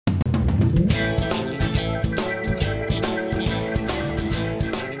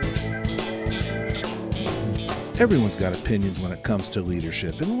Everyone's got opinions when it comes to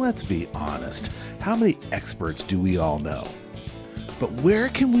leadership, and let's be honest, how many experts do we all know? But where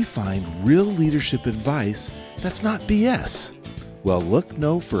can we find real leadership advice that's not BS? Well, look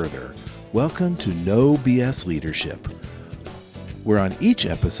no further. Welcome to No BS Leadership, where on each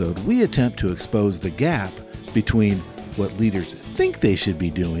episode we attempt to expose the gap between what leaders think they should be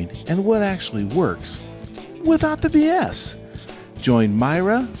doing and what actually works without the BS. Join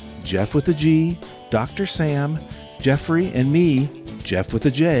Myra, Jeff with a G, Dr. Sam, Jeffrey, and me, Jeff with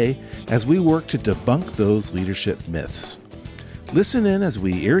a J, as we work to debunk those leadership myths. Listen in as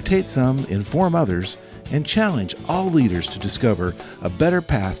we irritate some, inform others, and challenge all leaders to discover a better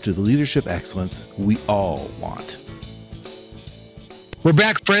path to the leadership excellence we all want. We're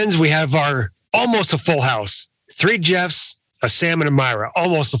back, friends. We have our almost a full house. 3 Jeffs, a Sam, and a Myra.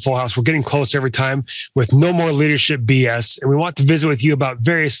 Almost a full house. We're getting close every time with no more leadership BS. And we want to visit with you about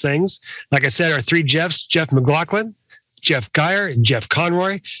various things. Like I said, our 3 Jeffs, Jeff McLaughlin, Jeff Geyer, and Jeff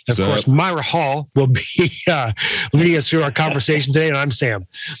Conroy. And of course, Myra Hall will be leading us through our conversation today. And I'm Sam.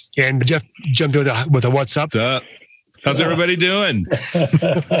 And Jeff jumped in with a what's up. What's up? How's everybody doing?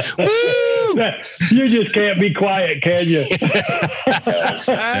 Woo! You just can't be quiet, can you?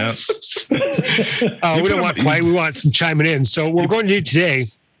 We don't want quiet. We want some chiming in. So what we're going to do today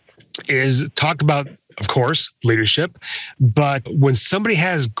is talk about, of course, leadership. But when somebody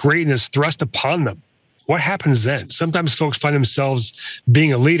has greatness thrust upon them, what happens then? Sometimes folks find themselves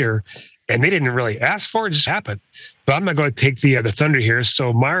being a leader and they didn't really ask for it. It just happened. But I'm not going to take the thunder here.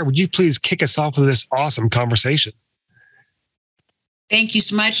 So Myra, would you please kick us off with this awesome conversation? Thank you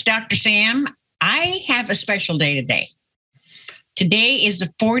so much, Dr. Sam. I have a special day today. Today is the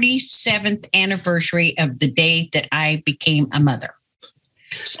 47th anniversary of the day that I became a mother.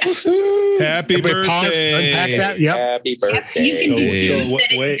 So, Happy birthday. Pause, unpack that. Yep. Happy birthday. you can use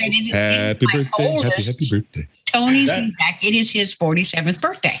that Happy birthday. Happy birthday. Tony's back. It is his 47th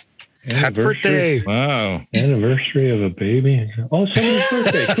birthday. Happy birthday. Wow. Anniversary of a baby. Oh, somebody's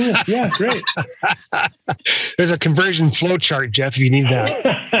birthday. Cool. Yeah, great. There's a conversion flow chart, Jeff, if you need that.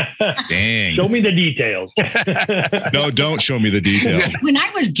 Dang. Show me the details. No, don't show me the details. When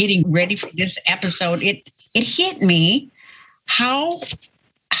I was getting ready for this episode, it hit me how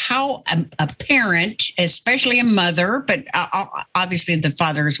a parent, especially a mother, but obviously the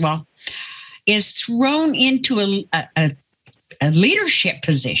father as well, is thrown into a leadership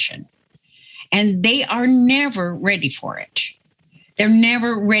position, and they are never ready for it. They're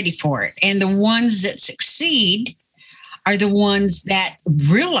never ready for it. And the ones that succeed are the ones that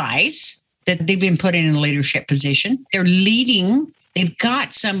realize that they've been put in a leadership position. They're leading. They've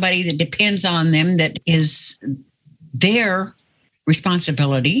got somebody that depends on them that is their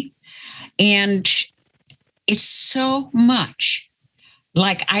responsibility. And it's so much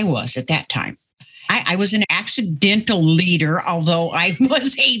like I was at that time. I was an accidental leader, although I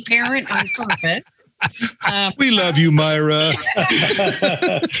was a parent on purpose. We love you, Myra.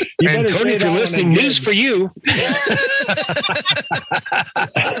 And Tony, if you're listening, news for you. Say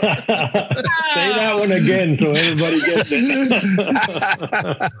that one again so everybody gets it.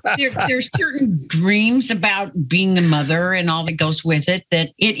 There's certain dreams about being a mother and all that goes with it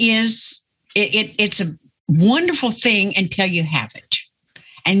that it's a wonderful thing until you have it.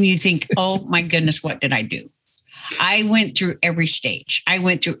 And you think, oh my goodness, what did I do? I went through every stage. I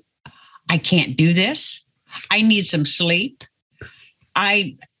can't do this. I need some sleep.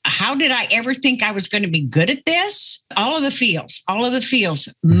 How did I ever think I was going to be good at this? All of the feels,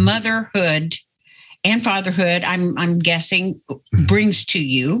 motherhood and fatherhood, I'm guessing, brings to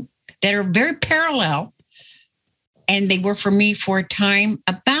you that are very parallel. And they were for me for a time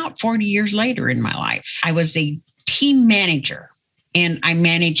about 40 years later in my life. I was a team manager. And I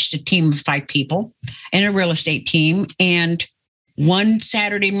managed a team of 5 people and a real estate team. And one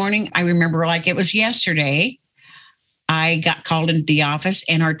Saturday morning, I remember like it was yesterday, I got called into the office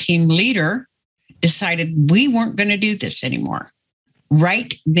and our team leader decided we weren't going to do this anymore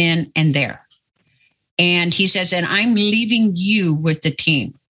right then and there. And he says, and I'm leaving you with the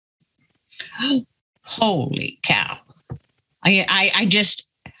team. Holy cow. I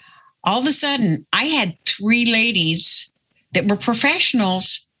just, all of a sudden, I had 3 ladies that were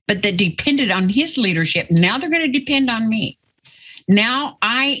professionals, but that depended on his leadership. Now they're going to depend on me. Now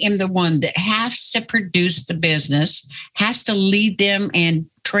I am the one that has to produce the business, has to lead them and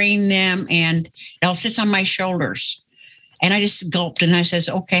train them, and it all sits on my shoulders. And I just gulped and I says,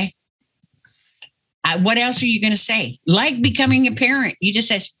 okay, what else are you going to say? Like becoming a parent, you just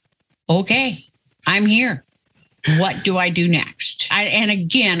says, okay, I'm here. what do I do next? And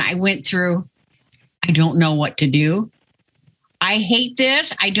again, I went through, I don't know what to do. I hate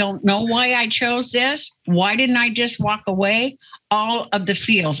this. I don't know why I chose this. Why didn't I just walk away? All of the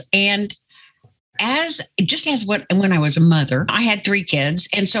feels. And when I was a mother, I had 3 kids.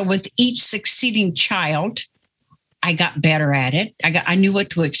 And so with each succeeding child, I got better at it. I knew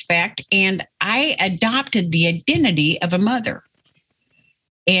what to expect. And I adopted the identity of a mother.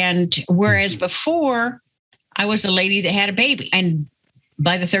 And whereas before I was a lady that had a baby, and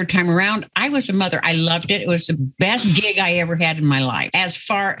by the 3rd time around, I was a mother. I loved it. It was the best gig I ever had in my life. As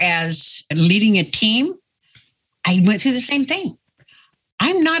far as leading a team, I went through the same thing.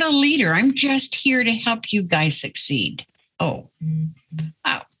 I'm not a leader. I'm just here to help you guys succeed. Oh.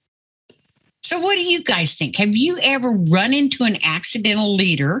 So what do you guys think? Have you ever run into an accidental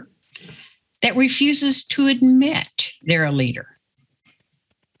leader that refuses to admit they're a leader?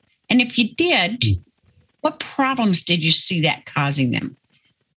 And if you did, what problems did you see that causing them?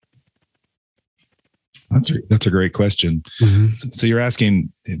 That's a great question. Mm-hmm. So you're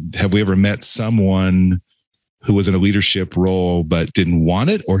asking, have we ever met someone who was in a leadership role but didn't want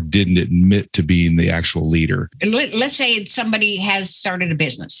it or didn't admit to being the actual leader? Let's say somebody has started a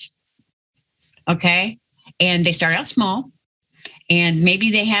business, okay? And they start out small, and maybe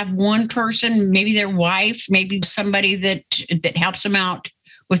they have one person, maybe their wife, maybe somebody that helps them out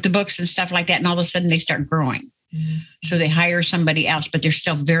with the books and stuff like that, and all of a sudden they start growing. So they hire somebody else, but they're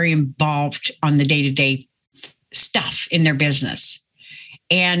still very involved on the day-to-day stuff in their business.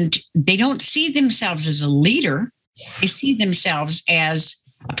 And they don't see themselves as a leader. They see themselves as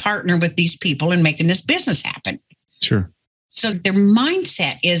a partner with these people and making this business happen. Sure. So their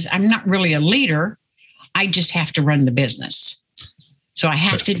mindset is, I'm not really a leader. I just have to run the business. So I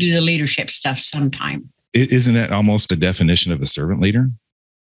have to do the leadership stuff sometime. Isn't that almost the definition of a servant leader?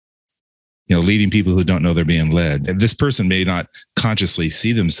 Leading people who don't know they're being led. And this person may not consciously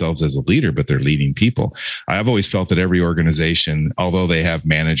see themselves as a leader, but they're leading people. I've always felt that every organization, although they have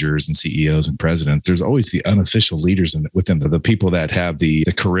managers and CEOs and presidents, there's always the unofficial leaders within the people that have the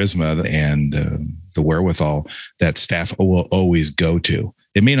charisma and the wherewithal that staff will always go to.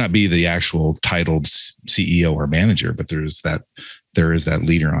 It may not be the actual titled CEO or manager, but there is that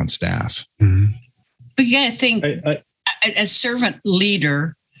leader on staff. Mm-hmm. But you got to think, a servant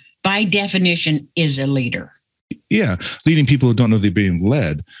leader, by definition, is a leader. Yeah, leading people who don't know they're being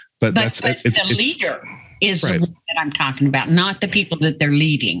led. But the leader is right. The one that I'm talking about, not the people that they're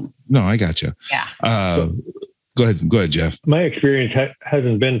leading. No, I got you. Yeah. Go ahead, Jeff. My experience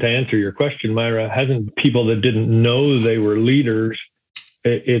hasn't been, to answer your question, Myra, hasn't people that didn't know they were leaders.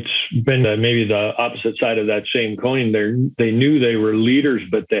 It's been maybe the opposite side of that same coin. They knew they were leaders,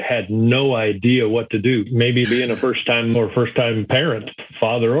 but they had no idea what to do. Maybe being a first-time parent,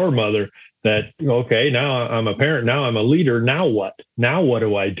 father or mother, that, okay, now I'm a parent, now I'm a leader, now what? Now what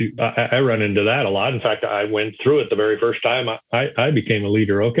do I do? I run into that a lot. In fact, I went through it the very first time I became a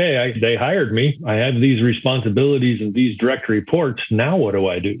leader. Okay, they hired me. I have these responsibilities and these direct reports. Now what do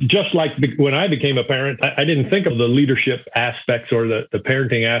I do? Just like when I became a parent, I didn't think of the leadership aspects or the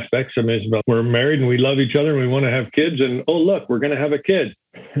parenting aspects. I mean, we're married and we love each other and we want to have kids, and oh, look, we're going to have a kid.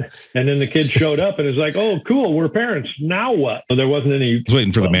 And then the kid showed up and it's like, oh, cool, we're parents. Now what? So there wasn't any. I was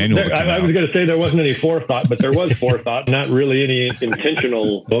waiting for the manual to come I out. was going to say there wasn't any forethought, but there was forethought, not really any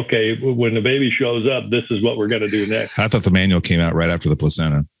intentional. Okay, when the baby shows up, this is what we're going to do next. I thought the manual came out right after the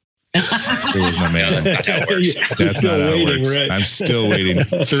placenta. There was no manual. That's not how it works. That's not how it works. Right? I'm still waiting.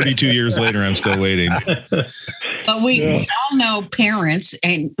 32 years later, I'm still waiting. But we all know parents,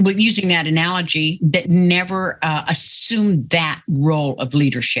 and we're using that analogy, that never assume that role of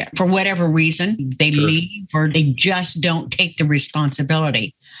leadership. For whatever reason, they leave or they just don't take the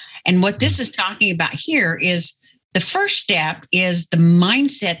responsibility. And what this is talking about here is the first step is the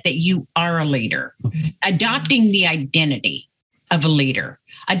mindset that you are a leader, adopting the identity of a leader,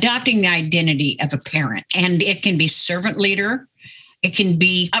 adopting the identity of a parent. And it can be servant leader, it can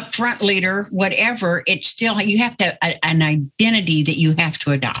be upfront leader, whatever. It's still, you have to, an identity that you have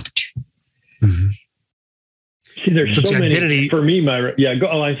to adopt. Mm-hmm. See, there's so many identity for me, Myra. Yeah,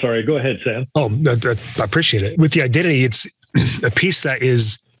 I'm sorry. Go ahead, Sam. Oh, I appreciate it. With the identity, it's a piece that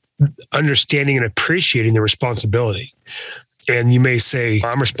is understanding and appreciating the responsibility. And you may say,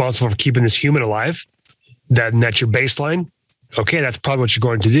 I'm responsible for keeping this human alive. That's your baseline. Okay, that's probably what you're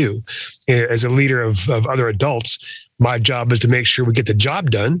going to do. As a leader of other adults, my job is to make sure we get the job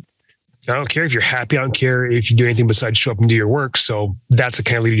done. I don't care if you're happy. I don't care if you do anything besides show up and do your work. So that's the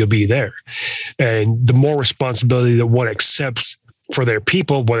kind of leader you'll be there. And the more responsibility that one accepts for their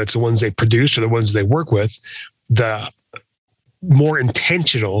people, whether it's the ones they produce or the ones they work with, the more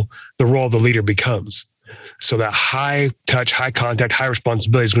intentional the role of the leader becomes. So that high touch, high contact, high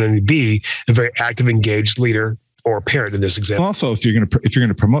responsibility is going to be a very active, engaged leader or parent in this example. Also, if you're going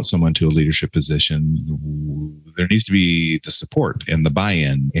to promote someone to a leadership position, there needs to be the support and the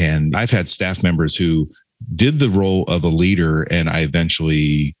buy-in. And I've had staff members who did the role of a leader, and I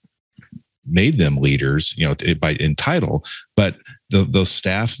eventually made them leaders, in title. But those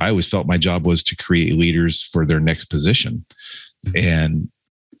staff, I always felt my job was to create leaders for their next position. And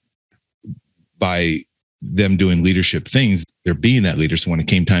by them doing leadership things, they're being that leader. So when it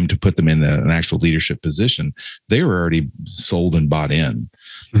came time to put them in an actual leadership position, they were already sold and bought in.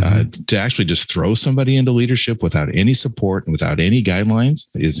 To actually just throw somebody into leadership without any support and without any guidelines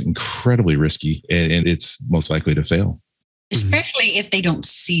is incredibly risky, and it's most likely to fail. Especially if they don't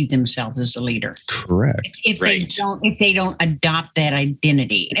see themselves as a leader. Correct. If they don't adopt that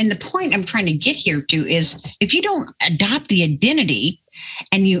identity. And the point I'm trying to get here to is if you don't adopt the identity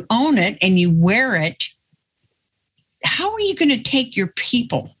and you own it and you wear it, how are you going to take your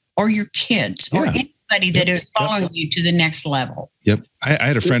people or your kids or anybody that is following you to the next level? Yep. I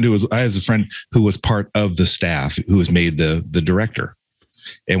had a friend who was part of the staff who was made the director.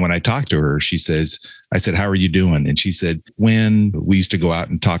 And when I talked to her, I said, how are you doing? And she said, when we used to go out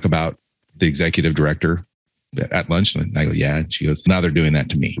and talk about the executive director at lunch, and I go, yeah. And she goes, now they're doing that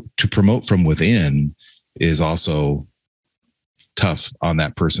to me. To promote from within is also tough on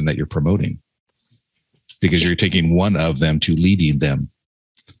that person that you're promoting, because you're taking one of them to leading them.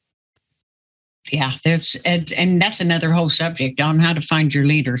 Yeah, and that's another whole subject on how to find your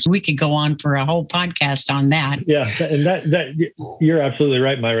leaders. We could go on for a whole podcast on that. Yeah, and that you're absolutely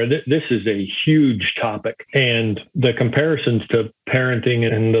right, Myra. This is a huge topic, and the comparisons to parenting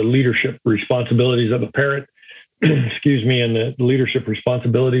and the leadership responsibilities of a parent, excuse me, and the leadership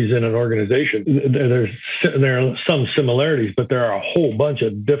responsibilities in an organization. There are some similarities, but there are a whole bunch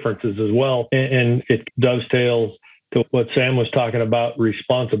of differences as well, and it dovetails to what Sam was talking about,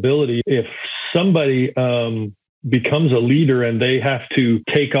 responsibility. If somebody becomes a leader and they have to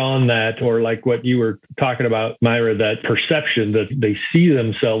take on that, or like what you were talking about, Myra, that perception that they see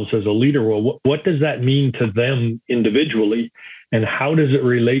themselves as a leader, well, what does that mean to them individually? And how does it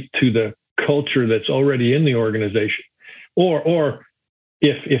relate to the culture that's already in the organization? Or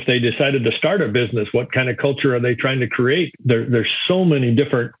if they decided to start a business, what kind of culture are they trying to create? There's so many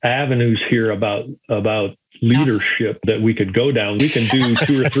different avenues here about leadership that we could go down. We can do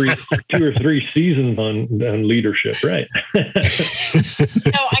two or three seasons on leadership, right? So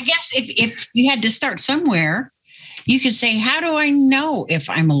I guess if you had to start somewhere, you could say, how do I know if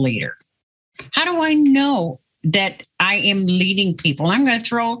I'm a leader? How do I know that I am leading people? I'm going to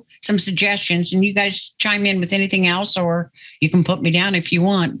throw some suggestions and you guys chime in with anything else, or you can put me down if you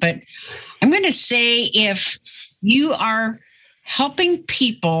want. But I'm going to say, if you are helping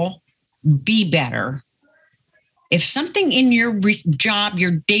people be better, if something in your job,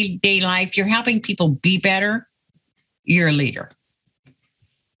 your day-to-day life, you're helping people be better, you're a leader.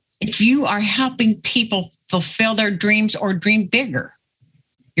 If you are helping people fulfill their dreams or dream bigger,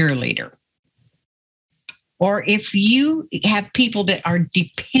 you're a leader. Or if you have people that are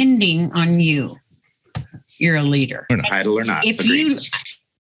depending on you, you're a leader. Title or not. And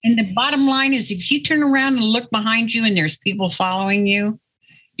the bottom line is, if you turn around and look behind you and there's people following you,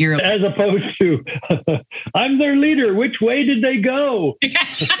 you're as opposed to, I'm their leader. Which way did they go?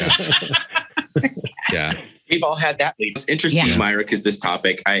 Yeah. We've all had that lead. It's interesting, Myra, because this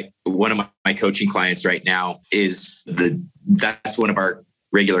topic, one of my coaching clients right now that's one of our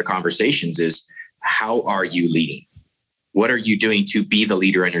regular conversations is, how are you leading? What are you doing to be the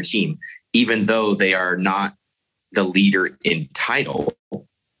leader in your team? Even though they are not the leader in title,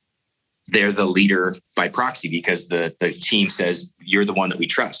 they're the leader by proxy, because the team says you're the one that we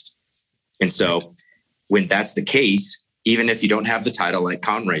trust. And so when that's the case, even if you don't have the title, like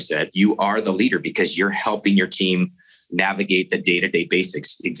Conroy said, you are the leader because you're helping your team navigate the day-to-day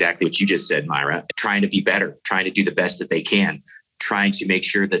basics. Exactly what you just said, Myra, trying to be better, trying to do the best that they can, trying to make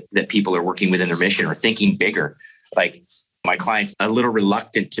sure that people are working within their mission or thinking bigger. Like, my client's a little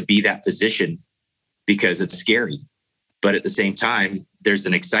reluctant to be that position because it's scary. But at the same time, there's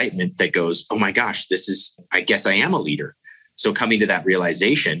an excitement that goes, oh my gosh, I guess I am a leader. So coming to that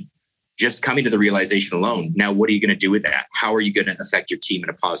realization, just coming to the realization alone, now what are you going to do with that? How are you going to affect your team in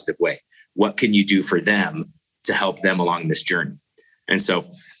a positive way? What can you do for them to help them along this journey? And so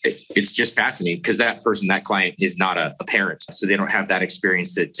it's just fascinating, because that client is not a parent. So they don't have that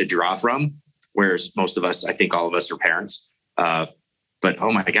experience to draw from. Whereas most of us, I think all of us are parents. But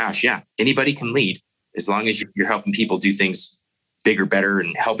oh my gosh, yeah, anybody can lead as long as you're helping people do things bigger, better,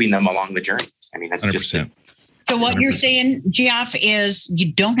 and helping them along the journey. I mean, that's 100%. So what 100%. You're saying, Geoff, is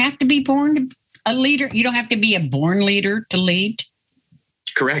you don't have to be born a leader? You don't have to be a born leader to lead?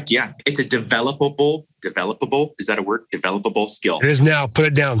 Correct. Yeah. It's a developable, is that a word? Developable skill. It is now. Put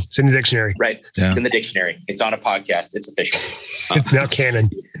it down. It's in the dictionary. Right. Yeah. It's in the dictionary. It's on a podcast. It's official. It's now canon.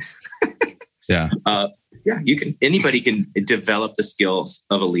 Yeah. Anybody can develop the skills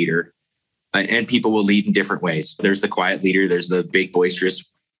of a leader, and people will lead in different ways. There's the quiet leader. There's the big,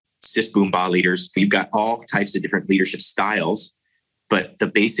 boisterous, sis boom ba leaders. You've got all types of different leadership styles, but the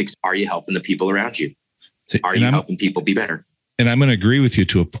basics, are you helping the people around you? Are you helping people be better? And I'm going to agree with you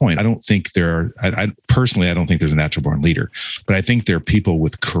to a point. I don't think I personally don't think there's a natural born leader, but I think there are people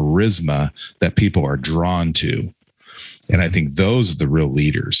with charisma that people are drawn to. And I think those are the real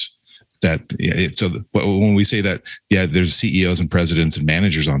leaders. When we say that, there's CEOs and presidents and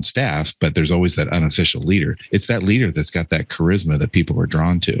managers on staff, but there's always that unofficial leader. It's that leader that's got that charisma that people are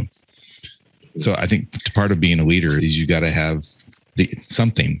drawn to. So I think part of being a leader is you got to have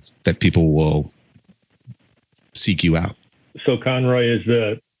something that people will seek you out. So Conroy, is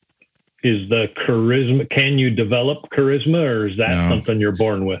the charisma, can you develop charisma, or is that something you're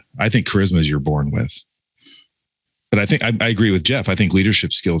born with? I think charisma is you're born with. But I think I agree with Jeff. I think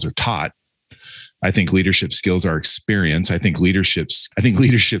leadership skills are taught. I think leadership skills are experience. I think leadership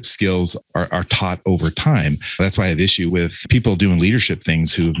skills are taught over time. That's why I have issue with people doing leadership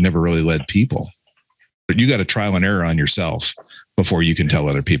things who've never really led people. But you got to trial and error on yourself before you can tell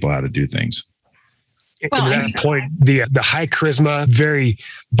other people how to do things. Well, to that point, the high charisma, very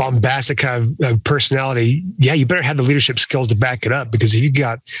bombastic kind of personality, you better have the leadership skills to back it up, because if you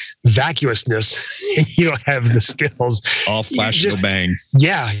got vacuousness and you don't have the skills, all flash and bang.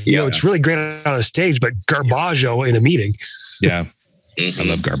 It's really great on a stage, but garbaggio in a meeting. Yeah, I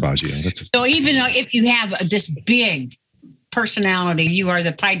love garbaggio. So even though if you have this big personality, you are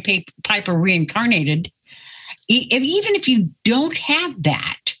the Pied Piper reincarnated. Even if you don't have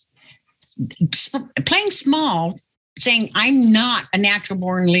that, playing small, saying I'm not a natural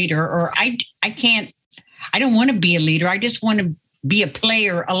born leader, or I don't want to be a leader. I just want to be a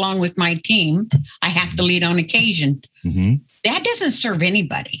player along with my team. I have to lead on occasion. Mm-hmm. That doesn't serve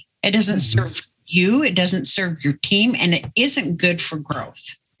anybody. It doesn't serve you. It doesn't serve your team, and it isn't good for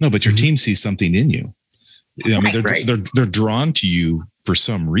growth. No, but your team sees something in you. They're drawn to you for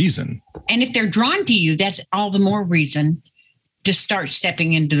some reason. And if they're drawn to you, that's all the more reason to start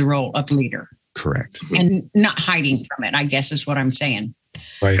stepping into the role of leader. Correct. And not hiding from it, I guess is what I'm saying.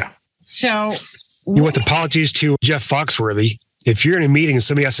 Right. So, with apologies to Jeff Foxworthy, if you're in a meeting and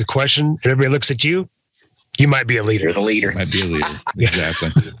somebody asks a question and everybody looks at you, you might be a leader. You're the leader. Might be a leader.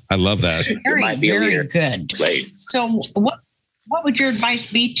 Exactly. I love that. Very good. So what would your advice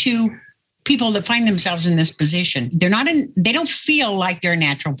be to people that find themselves in this position? They don't feel like they're a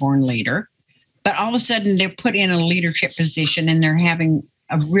natural born leader, but all of a sudden they're put in a leadership position and they're having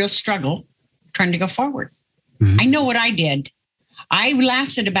a real struggle trying to go forward. Mm-hmm. I know what I did. I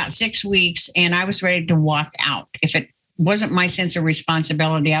lasted about 6 weeks and I was ready to walk out. If it wasn't my sense of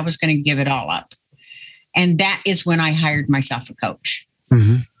responsibility, I was going to give it all up. And that is when I hired myself a coach.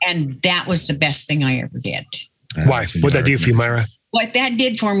 Mm-hmm. And that was the best thing I ever did. Why? What'd that do for you, Myra? What that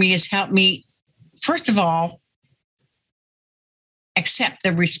did for me is help me, first of all, accept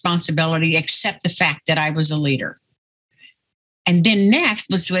the responsibility, accept the fact that I was a leader. And then next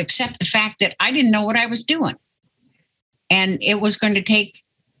was to accept the fact that I didn't know what I was doing. And it was going to take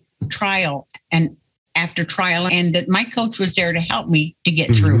trial and after trial, and that my coach was there to help me to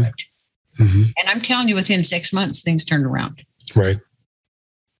get through it. Mm-hmm. And I'm telling you, within 6 months, things turned around. Right.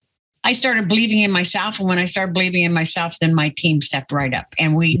 I started believing in myself. And when I started believing in myself, then my team stepped right up.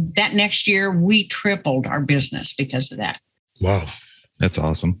 And that next year, we tripled our business because of that. Wow. That's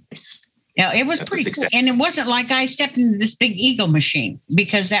awesome. Yeah, it was pretty cool. And it wasn't like I stepped into this big ego machine,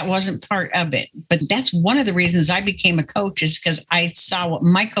 because that wasn't part of it. But that's one of the reasons I became a coach, is because I saw what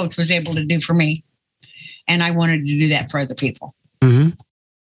my coach was able to do for me. And I wanted to do that for other people. Mm-hmm.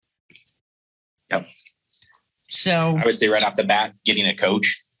 Yep. So I would say right off the bat, getting a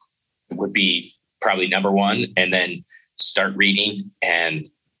coach would be probably number one. And then start reading and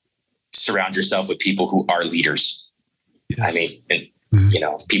surround yourself with people who are leaders. Yes. I mean, and,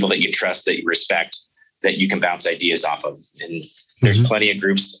 people that you trust, that you respect, that you can bounce ideas off of. And there's plenty of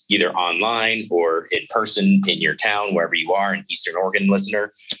groups either online or in person in your town, wherever you are, in Eastern Oregon,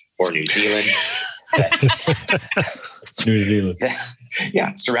 listener, or New Zealand. New Zealand.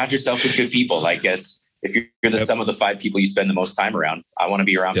 Yeah. Surround yourself with good people. Like if you're the sum of the 5 people you spend the most time around, I want to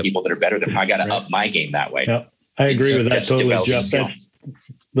be around people that are better than me. I got to up my game that way. Yep. I agree with that totally, Jeff.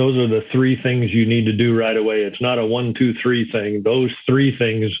 Those are the 3 things you need to do right away. It's not a 1, 2, 3 thing. Those 3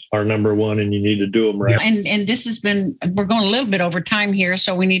 things are number one, and you need to do them right. And this has been, we're going a little bit over time here,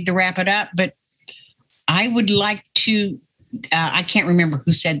 so we need to wrap it up. But I would like to, I can't remember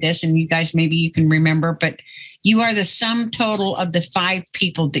who said this, and you guys, maybe you can remember, but you are the sum total of the 5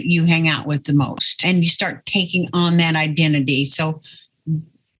 people that you hang out with the most. And you start taking on that identity. So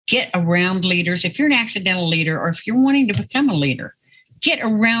get around leaders. If you're an accidental leader, or if you're wanting to become a leader, get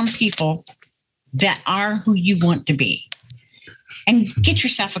around people that are who you want to be. And get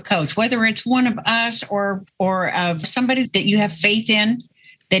yourself a coach, whether it's one of us or somebody that you have faith in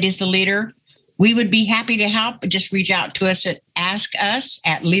that is a leader. We would be happy to help. Just reach out to us at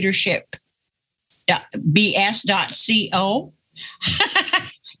askus@leadershipbs.co.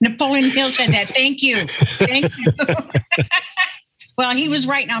 Napoleon Hill said that. Thank you. Thank you. Well, he was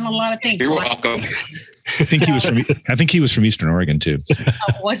writing on a lot of things. You're welcome. I think he was from Eastern Oregon too.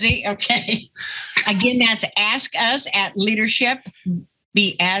 Oh, was he? Okay. Again, that's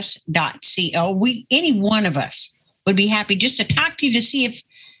askus@leadershipbs.co. Any one of us would be happy just to talk to you to see if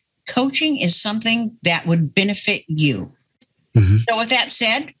coaching is something that would benefit you. Mm-hmm. So with that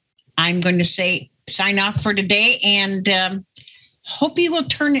said, I'm going to sign off for today, and hope you will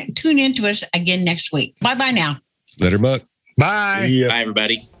tune into us again next week. Bye-bye now. Later, Buck. Bye. Yeah. Bye,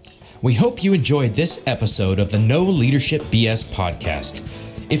 everybody. We hope you enjoyed this episode of the No Leadership BS podcast.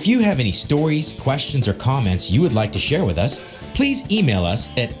 If you have any stories, questions, or comments you would like to share with us, please email us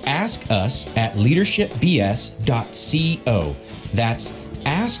at askus@leadershipbs.co. That's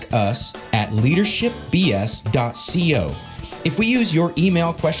askus@leadershipbs.co. If we use your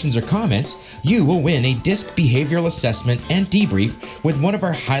email, questions, or comments, you will win a DISC behavioral assessment and debrief with one of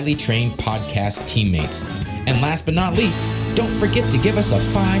our highly trained podcast teammates. And last but not least, don't forget to give us a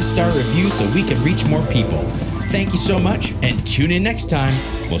 5-star review so we can reach more people. Thank you so much, and tune in next time.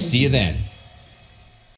 We'll see you then.